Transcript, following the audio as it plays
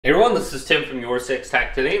Hey everyone, this is Tim from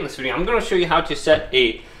YourSixTech. Today in this video, I'm going to show you how to set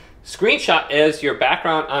a screenshot as your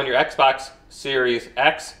background on your Xbox Series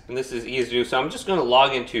X, and this is easy to do. So I'm just going to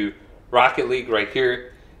log into Rocket League right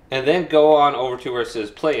here, and then go on over to where it says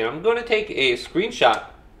play, and I'm going to take a screenshot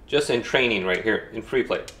just in training right here in free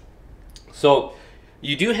play. So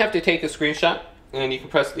you do have to take a screenshot, and you can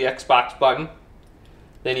press the Xbox button,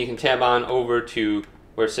 then you can tab on over to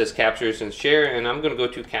where it says captures and share, and I'm going to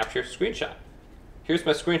go to capture screenshot. Here's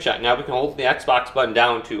my screenshot. Now we can hold the Xbox button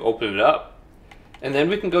down to open it up. And then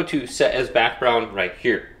we can go to set as background right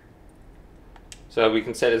here. So we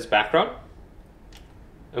can set as background.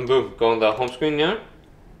 And boom, go on the home screen now.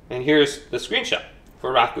 And here's the screenshot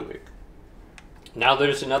for Rocket League. Now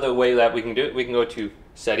there's another way that we can do it. We can go to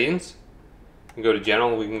settings. We can go to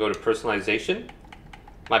general. We can go to personalization.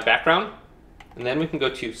 My background. And then we can go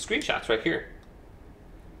to screenshots right here.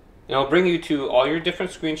 And it'll bring you to all your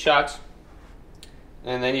different screenshots.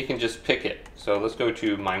 And then you can just pick it. So let's go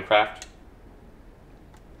to Minecraft.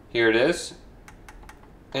 Here it is.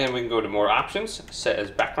 And we can go to more options, set as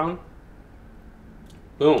background.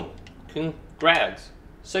 Boom. Congrats.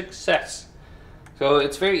 Success. So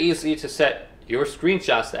it's very easy to set your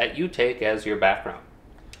screenshots that you take as your background.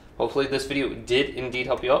 Hopefully this video did indeed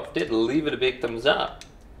help you out. If it did, leave it a big thumbs up.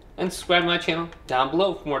 And subscribe to my channel down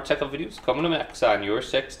below for more tech videos coming up next on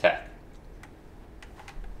YourSixTech.